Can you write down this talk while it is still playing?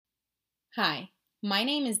Hi, my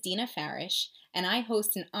name is Dina Farish, and I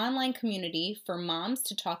host an online community for moms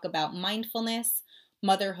to talk about mindfulness,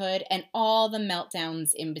 motherhood, and all the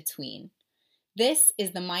meltdowns in between. This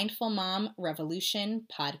is the Mindful Mom Revolution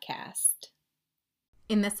podcast.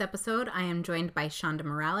 In this episode, I am joined by Shonda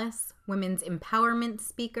Morales, women's empowerment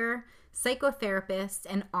speaker, psychotherapist,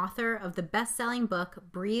 and author of the best-selling book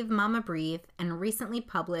Breathe Mama Breathe and recently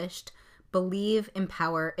published Believe,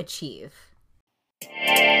 Empower, Achieve.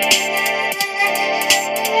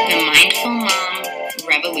 The Mindful Mom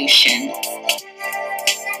Revolution.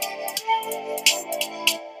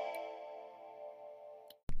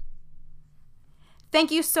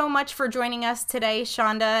 Thank you so much for joining us today,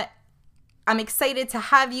 Shonda. I'm excited to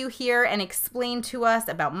have you here and explain to us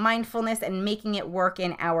about mindfulness and making it work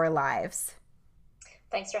in our lives.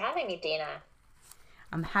 Thanks for having me, Dina.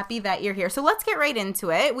 I'm happy that you're here. So let's get right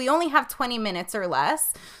into it. We only have 20 minutes or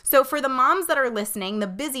less. So for the moms that are listening, the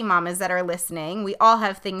busy mamas that are listening, we all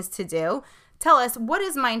have things to do. Tell us, what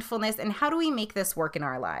is mindfulness and how do we make this work in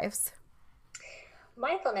our lives?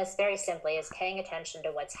 Mindfulness, very simply, is paying attention to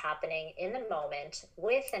what's happening in the moment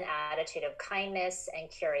with an attitude of kindness and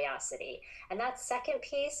curiosity. And that second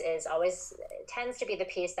piece tends to be the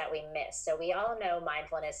piece that we miss. So we all know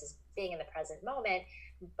mindfulness is being in the present moment,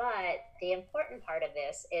 but the important part of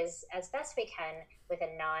this is, as best we can, with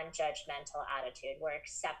a non-judgmental attitude. We're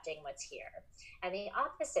accepting what's here. And the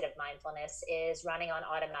opposite of mindfulness is running on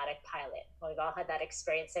automatic pilot. We've all had that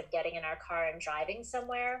experience of getting in our car and driving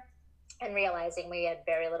somewhere and realizing we had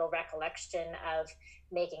very little recollection of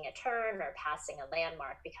making a turn or passing a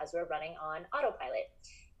landmark because we're running on autopilot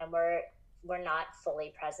and we're not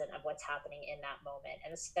fully present of what's happening in that moment.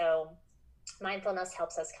 And so mindfulness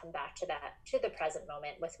helps us come back to the present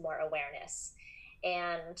moment with more awareness.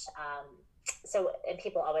 And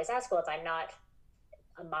people always ask, well, if I'm not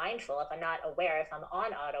mindful, if I'm not aware, if I'm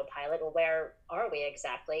on autopilot, well, where are we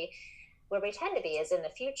exactly? Where we tend to be is in the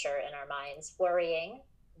future in our minds, worrying,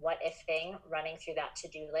 what if thing, running through that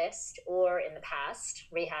to-do list, or in the past,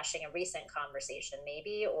 rehashing a recent conversation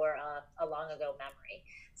maybe, or a long ago memory.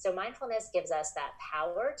 So mindfulness gives us that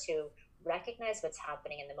power to recognize what's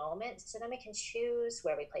happening in the moment, so then we can choose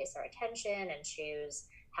where we place our attention and choose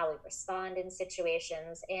how we respond in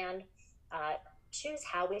situations and choose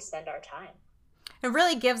how we spend our time. It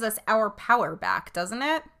really gives us our power back, doesn't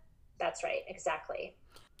it? That's right, exactly.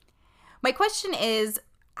 My question is,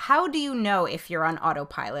 how do you know if you're on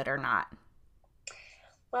autopilot or not?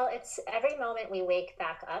 Well, it's every moment we wake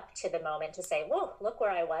back up to the moment to say, whoa, look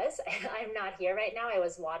where I was. I'm not here right now. I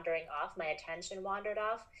was wandering off. My attention wandered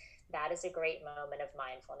off. That is a great moment of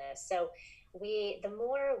mindfulness. So the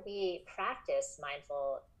more we practice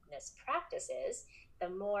mindfulness practices, the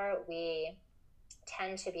more we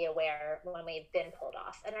tend to be aware when we've been pulled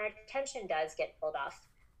off. And our attention does get pulled off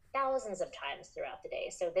thousands of times throughout the day.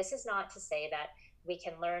 So this is not to say that we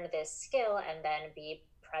can learn this skill and then be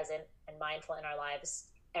present and mindful in our lives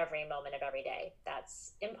every moment of every day.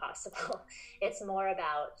 That's impossible. It's more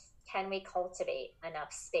about, can we cultivate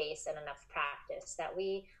enough space and enough practice that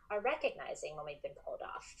we are recognizing when we've been pulled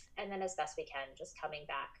off, and then as best we can, just coming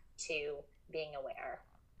back to being aware.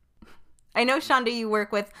 I know, Shonda, you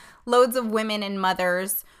work with loads of women and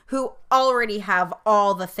mothers who already have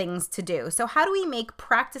all the things to do. So how do we make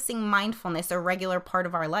practicing mindfulness a regular part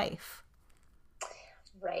of our life?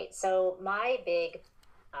 Right. So my big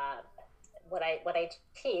what I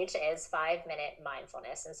teach is 5-minute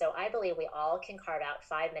mindfulness. And so I believe we all can carve out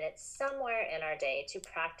 5 minutes somewhere in our day to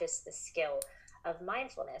practice the skill of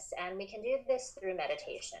mindfulness. And we can do this through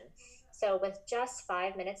meditation. So with just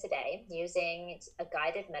 5 minutes a day, using a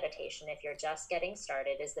guided meditation, if you're just getting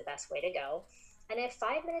started, is the best way to go. And if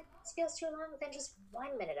 5 minutes feels too long, then just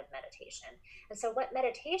 1 minute of meditation. And so what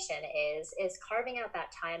meditation is carving out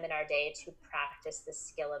that time in our day to practice the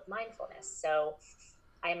skill of mindfulness. So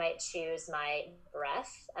I might choose my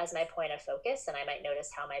breath as my point of focus, and I might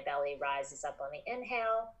notice how my belly rises up on the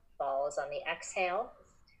inhale, falls on the exhale.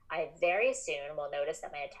 I very soon will notice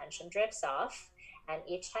that my attention drifts off, and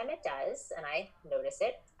each time it does, and I notice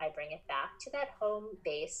it, I bring it back to that home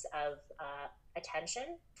base of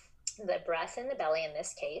attention, the breath in the belly in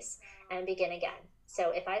this case, and begin again.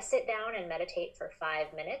 So if I sit down and meditate for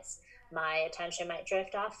 5 minutes, my attention might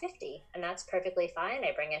drift off 50, and that's perfectly fine.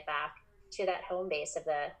 I bring it back to that home base of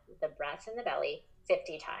the breath in the belly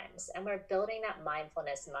 50 times. And we're building that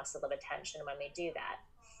mindfulness muscle of attention when we do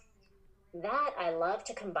that. That I love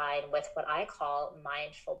to combine with what I call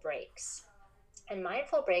mindful breaks. And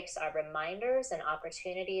mindful breaks are reminders and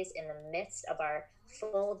opportunities in the midst of our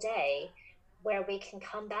full day where we can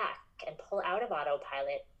come back and pull out of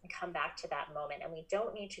autopilot and come back to that moment. And we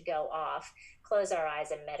don't need to go off close our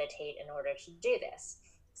eyes and meditate in order to do this.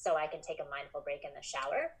 So I can take a mindful break in the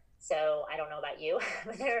shower. So I don't know about you,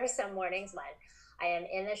 but there are some mornings when I am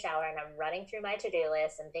in the shower and I'm running through my to-do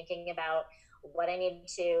list and thinking about what I need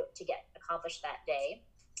to get accomplished that day.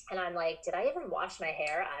 And I'm like, did I even wash my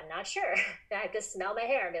hair? I'm not sure. I have to smell my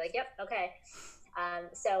hair and be like, yep, okay.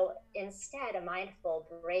 So instead, a mindful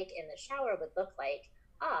break in the shower would look like,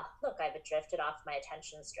 look, I've drifted off, my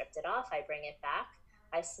attention's drifted off. I bring it back.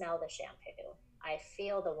 I smell the shampoo. I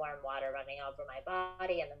feel the warm water running over my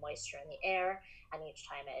body and the moisture in the air. And each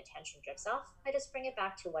time my attention drifts off, I just bring it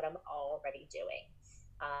back to what I'm already doing.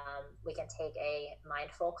 We can take a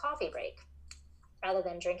mindful coffee break. Rather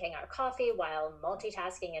than drinking our coffee while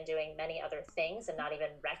multitasking and doing many other things and not even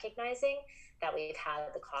recognizing that we've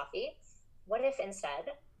had the coffee, what if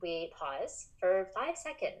instead we pause for 5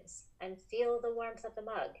 seconds and feel the warmth of the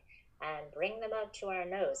mug and bring the mug to our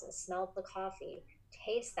nose and smell the coffee,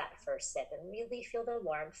 taste that first sip and really feel the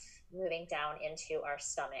warmth moving down into our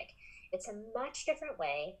stomach? It's a much different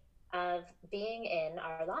way of being in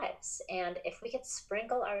our lives. And if we could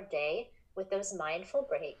sprinkle our day with those mindful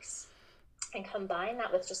breaks and combine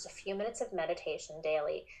that with just a few minutes of meditation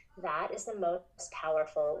daily, that is the most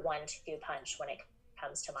powerful 1-2 punch when it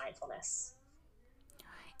comes to mindfulness.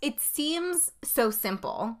 It seems so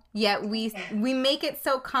simple, yet we make it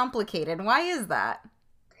so complicated. Why is that?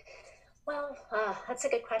 Well, that's a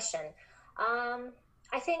good question. Um,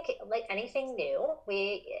 I think, like anything new,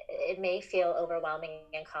 we it may feel overwhelming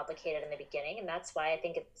and complicated in the beginning, and that's why I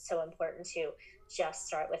think it's so important to just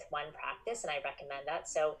start with one practice, and I recommend that.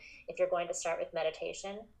 So, if you're going to start with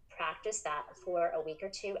meditation, practice that for a week or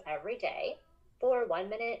two every day, for 1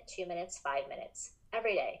 minute, 2 minutes, 5 minutes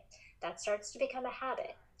every day. That starts to become a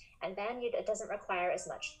habit, and then it doesn't require as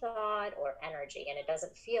much thought or energy, and it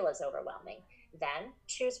doesn't feel as overwhelming. Then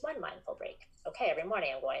choose one mindful break. Okay, every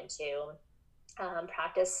morning I'm going to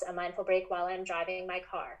practice a mindful break while I'm driving my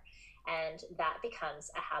car. And that becomes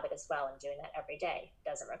a habit as well. I'm doing that every day. It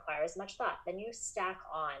doesn't require as much thought. Then you stack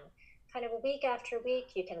on kind of week after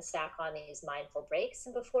week, you can stack on these mindful breaks.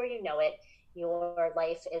 And before you know it, your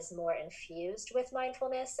life is more infused with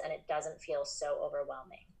mindfulness and it doesn't feel so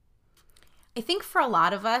overwhelming. I think for a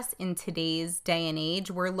lot of us in today's day and age,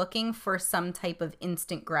 we're looking for some type of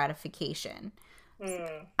instant gratification.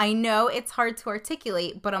 Hmm. I know it's hard to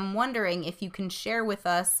articulate, but I'm wondering if you can share with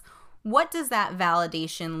us, what does that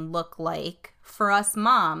validation look like for us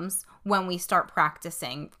moms when we start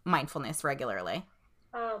practicing mindfulness regularly?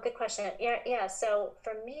 Oh, good question. Yeah, yeah. So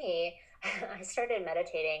for me, I started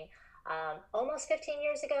meditating almost 15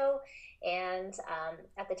 years ago, and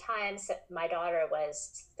at the time, my daughter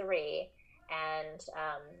was 3, and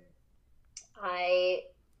I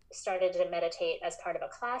started to meditate as part of a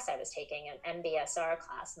class I was taking, an MBSR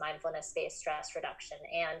class, mindfulness based stress reduction,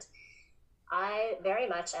 and I very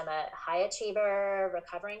much am a high achiever,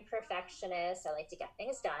 recovering perfectionist. I like to get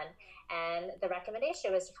things done. And the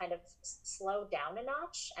recommendation was to kind of slow down a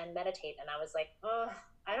notch and meditate. And I was like, oh,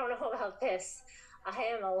 I don't know about this. I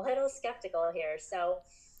am a little skeptical here. So,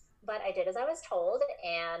 but I did as I was told,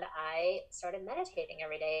 and I started meditating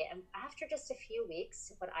every day. And after just a few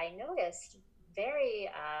weeks, what I noticed very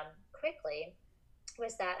quickly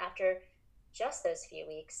was that after just those few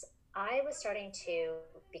weeks, I was starting to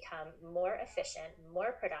become more efficient,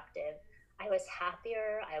 more productive. I was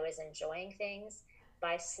happier. I was enjoying things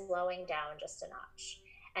by slowing down just a notch.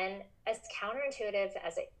 And as counterintuitive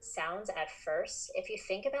as it sounds at first, if you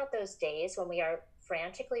think about those days when we are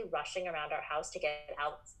frantically rushing around our house to get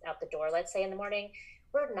out the door, let's say in the morning,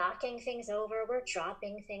 we're knocking things over, we're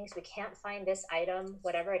dropping things, we can't find this item,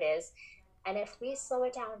 whatever it is. And if we slow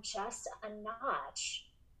it down just a notch,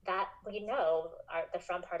 that we know the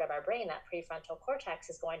front part of our brain, that prefrontal cortex,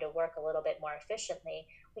 is going to work a little bit more efficiently.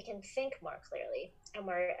 We can think more clearly, and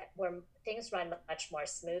where things run much more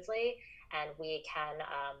smoothly, and we can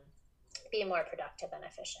be more productive and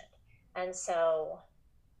efficient. And so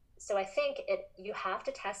I think you have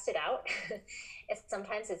to test it out.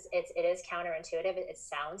 It is counterintuitive. It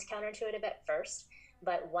sounds counterintuitive at first,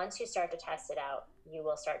 but once you start to test it out, you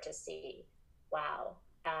will start to see, wow,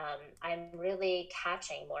 I'm really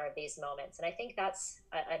catching more of these moments. And I think that's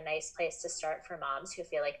a nice place to start for moms who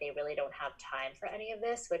feel like they really don't have time for any of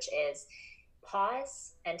this, which is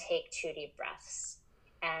pause and take 2 deep breaths.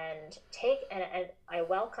 And I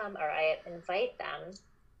welcome, or I invite them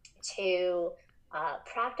to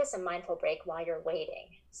practice a mindful break while you're waiting.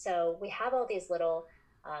 So we have all these little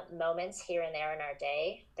moments here and there in our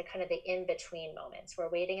day. They're kind of the in between moments.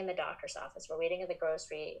 We're waiting in the doctor's office. We're waiting at the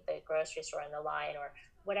grocery store in the line, or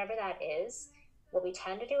whatever that is. what we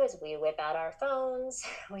tend to do is we whip out our phones,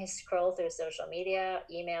 we scroll through social media,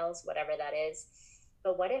 emails, whatever that is.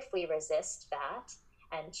 But what if we resist that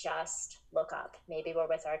and just look up? Maybe we're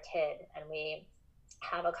with our kid and we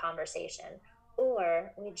have a conversation,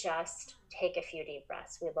 or we just take a few deep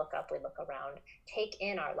breaths. We look up, we look around, take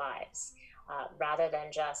in our lives, rather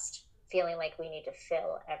than just feeling like we need to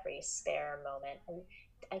fill every spare moment. And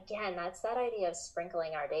again, that's that idea of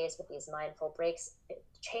sprinkling our days with these mindful breaks. It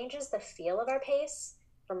changes the feel of our pace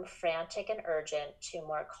from frantic and urgent to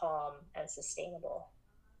more calm and sustainable.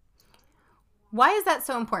 Why is that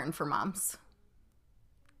so important for moms?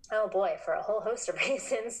 Oh boy, for a whole host of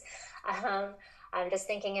reasons. Um, I'm just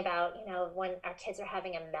thinking about, when our kids are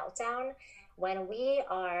having a meltdown, when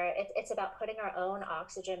it's about putting our own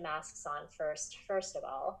oxygen masks on first of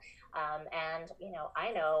all. And,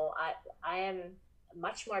 I know I am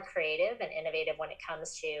much more creative and innovative when it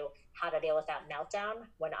comes to how to deal with that meltdown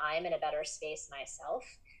when I'm in a better space myself.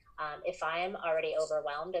 If I'm already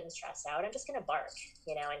overwhelmed and stressed out, I'm just going to bark,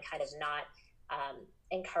 and kind of not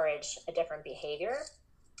encourage a different behavior.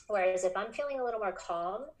 Whereas if I'm feeling a little more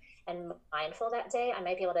calm and mindful that day, I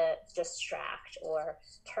might be able to distract or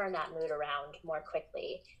turn that mood around more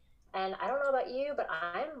quickly. And I don't know about you, but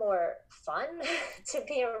I'm more fun to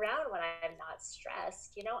be around when I'm not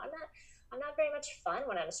stressed. I'm not very much fun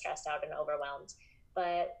when I'm stressed out and overwhelmed.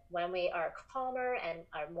 But when we are calmer and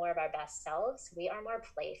are more of our best selves, we are more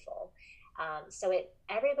playful. So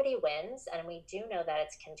everybody wins, and we do know that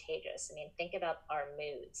it's contagious. I mean, think about our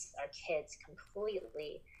moods. Our kids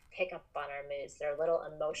completely pick up on our moods. They're little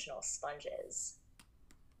emotional sponges.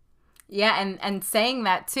 Yeah, and saying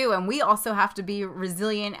that too, and we also have to be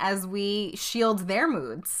resilient as we shield their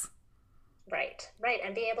moods. Right, right.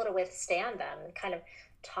 And be able to withstand them and kind of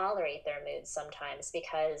tolerate their moods sometimes,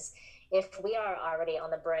 because if we are already on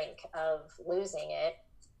the brink of losing it,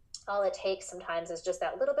 all it takes sometimes is just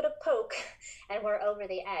that little bit of poke and we're over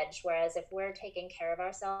the edge. Whereas if we're taking care of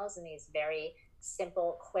ourselves in these very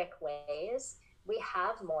simple, quick ways, we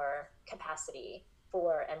have more capacity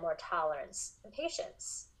for and more tolerance and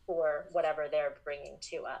patience for whatever they're bringing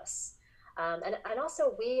to us. And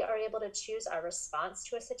also, we are able to choose our response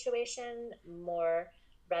to a situation more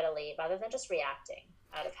readily rather than just reacting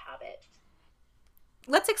out of habit.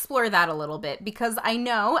 Let's explore that a little bit because I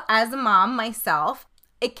know as a mom myself,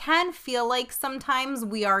 it can feel like sometimes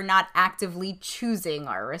we are not actively choosing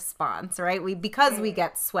our response, right? Because we Mm.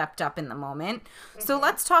 get swept up in the moment. So Mm-hmm.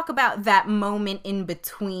 let's talk about that moment in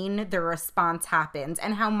between the response happens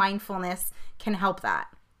and how mindfulness can help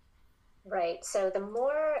that. Right. So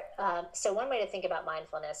one way to think about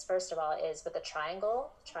mindfulness, first of all, is with the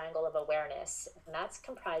triangle of awareness. And that's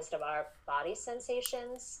comprised of our body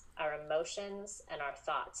sensations, our emotions, and our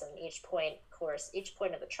thoughts. And each point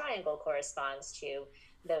of the triangle corresponds to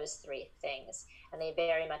those three things. And they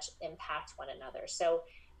very much impact one another. So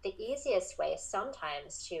the easiest way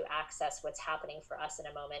sometimes to access what's happening for us in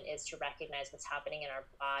a moment is to recognize what's happening in our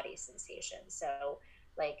body sensations. So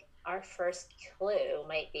like our first clue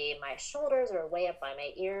might be my shoulders are way up by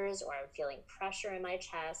my ears, or I'm feeling pressure in my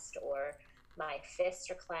chest, or my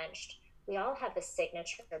fists are clenched. We all have a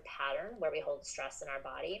signature pattern where we hold stress in our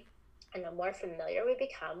body. And the more familiar we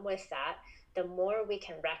become with that, the more we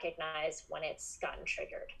can recognize when it's gotten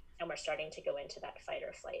triggered and we're starting to go into that fight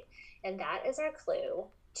or flight. And that is our clue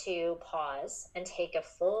to pause and take a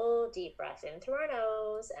full deep breath in through our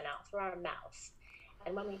nose and out through our mouth.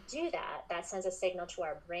 And when we do that, that sends a signal to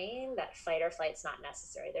our brain that fight or flight is not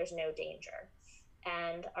necessary. There's no danger.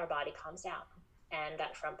 And our body calms down. And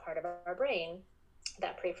that front part of our brain,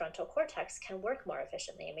 that prefrontal cortex, can work more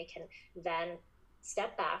efficiently. And we can then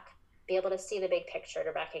step back, be able to see the big picture, to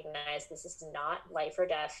recognize this is not life or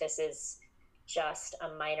death. This is just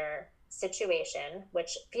a minor situation,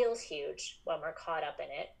 which feels huge when we're caught up in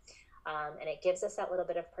it. And it gives us that little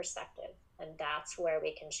bit of perspective. And that's where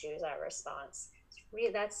we can choose our response. We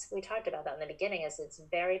talked about that in the beginning, is it's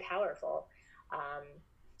very powerful. Um,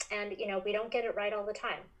 and we don't get it right all the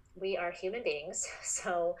time. We are human beings,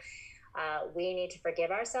 so we need to forgive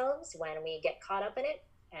ourselves when we get caught up in it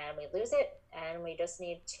and we lose it, and we just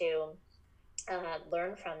need to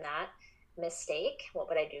learn from that mistake. What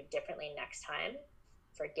would I do differently next time?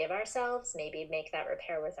 Forgive ourselves, maybe make that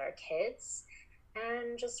repair with our kids,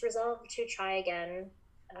 and just resolve to try again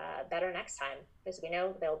better next time, because we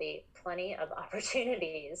know there'll be plenty of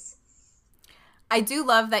opportunities. I do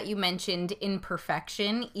love that you mentioned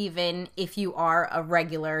imperfection, even if you are a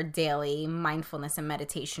regular daily mindfulness and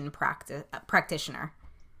meditation practitioner.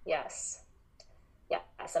 Yes.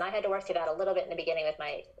 Yes. And I had to work through that a little bit in the beginning with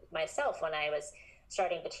myself when I was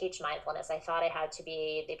starting to teach mindfulness. I thought I had to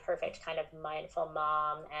be the perfect kind of mindful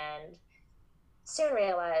mom, and soon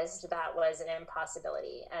realized that was an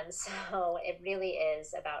impossibility. And so it really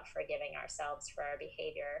is about forgiving ourselves for our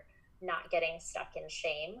behavior, not getting stuck in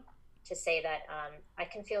shame, to say that I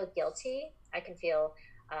can feel guilty, I can feel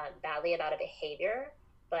badly about a behavior,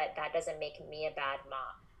 but that doesn't make me a bad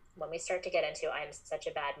mom. When we start to get into I'm such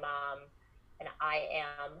a bad mom and I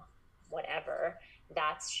am whatever,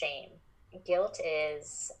 that's shame. Guilt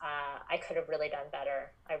is I could have really done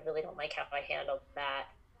better. I really don't like how I handled that.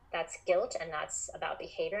 That's guilt, and that's about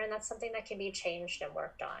behavior, and that's something that can be changed and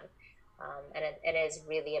worked on. And it is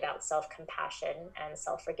really about self-compassion and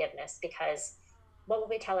self-forgiveness, because what would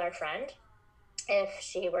we tell our friend if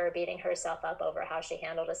she were beating herself up over how she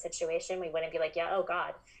handled a situation? We wouldn't be like, yeah, oh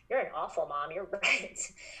God, you're an awful mom, you're right.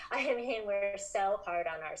 I mean, we're so hard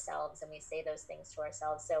on ourselves, and we say those things to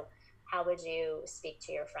ourselves. So how would you speak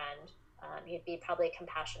to your friend? You'd be probably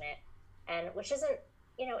compassionate, and which isn't,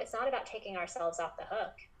 it's not about taking ourselves off the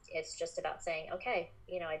hook. It's just about saying, okay,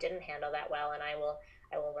 I didn't handle that well, and I will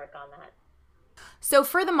work on that. So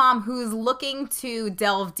for the mom who's looking to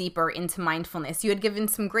delve deeper into mindfulness, you had given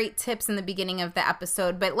some great tips in the beginning of the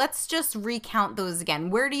episode, but let's just recount those again.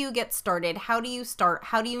 Where do you get started? How do you start?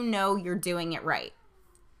 How do you know you're doing it right?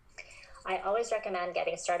 I always recommend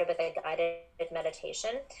getting started with a guided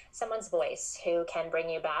meditation, someone's voice who can bring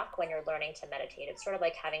you back when you're learning to meditate. It's sort of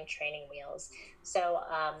like having training wheels. So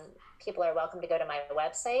people are welcome to go to my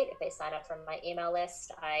website. If they sign up for my email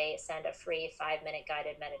list, I send a free 5-minute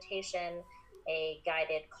guided meditation, a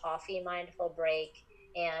guided coffee mindful break,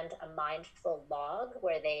 and a mindful log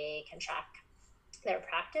where they can track their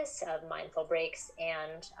practice of mindful breaks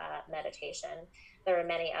and meditation. There are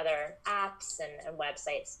many other apps and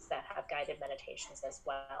websites that have guided meditations as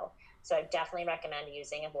well. So I definitely recommend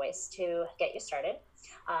using a voice to get you started.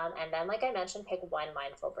 And then, like I mentioned, pick one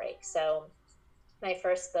mindful break. So my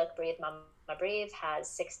first book, Breathe Mama Breathe, has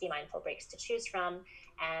 60 mindful breaks to choose from.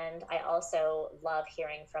 And I also love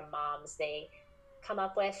hearing from moms. They come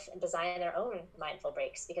up with and design their own mindful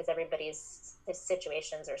breaks because everybody's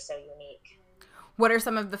situations are so unique. What are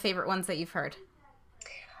some of the favorite ones that you've heard?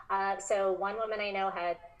 So one woman I know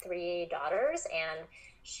had 3 daughters, and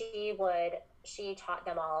she taught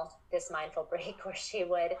them all this mindful break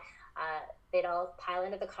where they'd all pile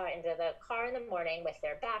into the car in the morning with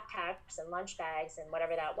their backpacks and lunch bags and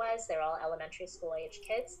whatever that was. They're all elementary school age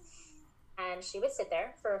kids. And she would sit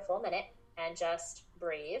there for a full minute and just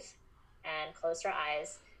breathe and close her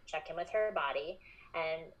eyes, check in with her body.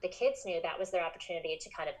 And the kids knew that was their opportunity to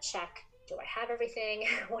kind of check, do I have everything?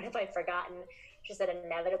 What have I forgotten? She said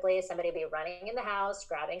inevitably somebody would be running in the house,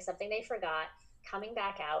 grabbing something they forgot, coming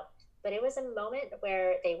back out. But it was a moment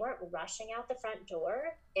where they weren't rushing out the front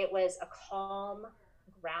door. It was a calm,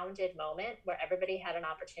 grounded moment where everybody had an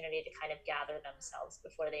opportunity to kind of gather themselves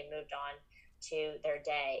before they moved on to their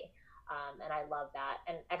day. And I love that.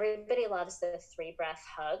 And everybody loves the 3-breath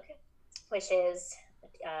hug, which is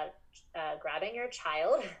grabbing your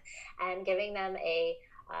child and giving them a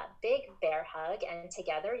big bear hug, and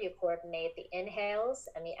together you coordinate the inhales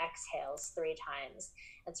and the exhales 3 times.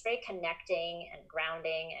 It's very connecting and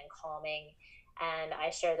grounding and calming. And I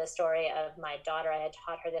share the story of my daughter. I had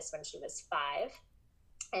taught her this when she was 5,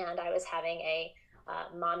 and I was having a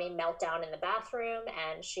mommy meltdown in the bathroom,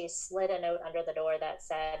 and she slid a note under the door that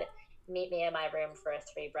said, "Meet me in my room for a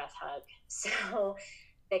 3-breath hug." So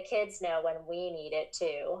the kids know when we need it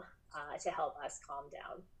too, to help us calm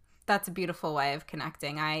down. That's a beautiful way of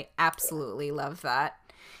connecting. I absolutely love that.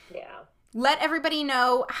 Yeah. Let everybody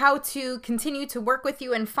know how to continue to work with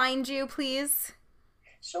you and find you, please.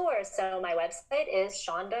 Sure. So my website is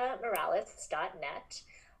shondamorales.net.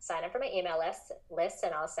 Sign up for my email list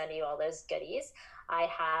and I'll send you all those goodies. I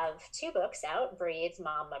have 2 books out, Breathe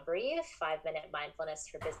Mama Breathe, 5-minute mindfulness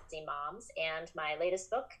for busy moms. And my latest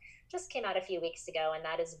book just came out a few weeks ago, and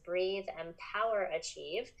that is Breathe, Empower,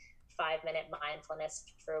 Achieve, 5-minute mindfulness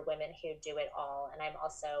for women who do it all. And I'm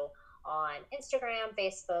also on Instagram,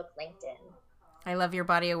 Facebook, LinkedIn. I love your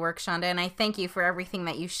body of work, Shonda, and I thank you for everything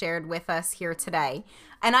that you shared with us here today.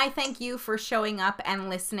 And I thank you for showing up and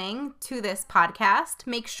listening to this podcast.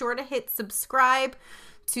 Make sure to hit subscribe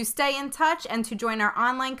to stay in touch and to join our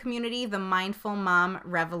online community, the Mindful Mom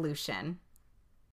Revolution.